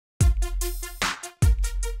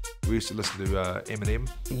We used to listen to Eminem.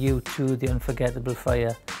 U2, The Unforgettable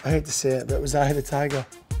Fire. I hate to say it, but it was Eye of the Tiger.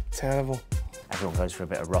 Terrible. Everyone goes for a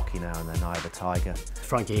bit of Rocky now and then, Eye of the Tiger.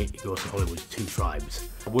 Frankie goes to Hollywood's Two Tribes.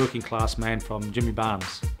 A working class man from Jimmy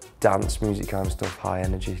Barnes. Dance, music kind of stuff, high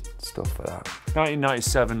energy stuff like that.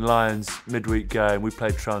 1997 Lions midweek game, we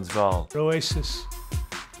played Transvaal. Oasis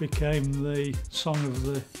became the song of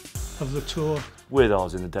the tour. With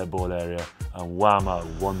us in the dead ball area, and whammo,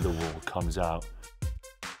 Wonderwall comes out.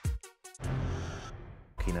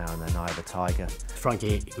 Rocky now and then, Eye of the Tiger.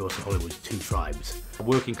 Frankie goes to Hollywood's Two Tribes. A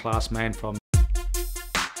working class man from.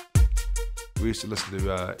 We used to listen to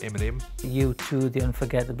Eminem. U2, The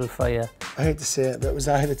Unforgettable Fire. I hate to say it, but it was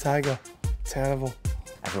Eye of the Tiger. Terrible.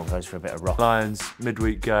 Everyone goes for a bit of Rocky. Lions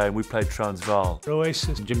midweek game, we played Transvaal.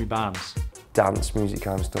 Oasis. Jimmy Barnes. Dance, music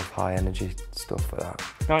kind of stuff, high energy stuff like that.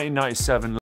 1997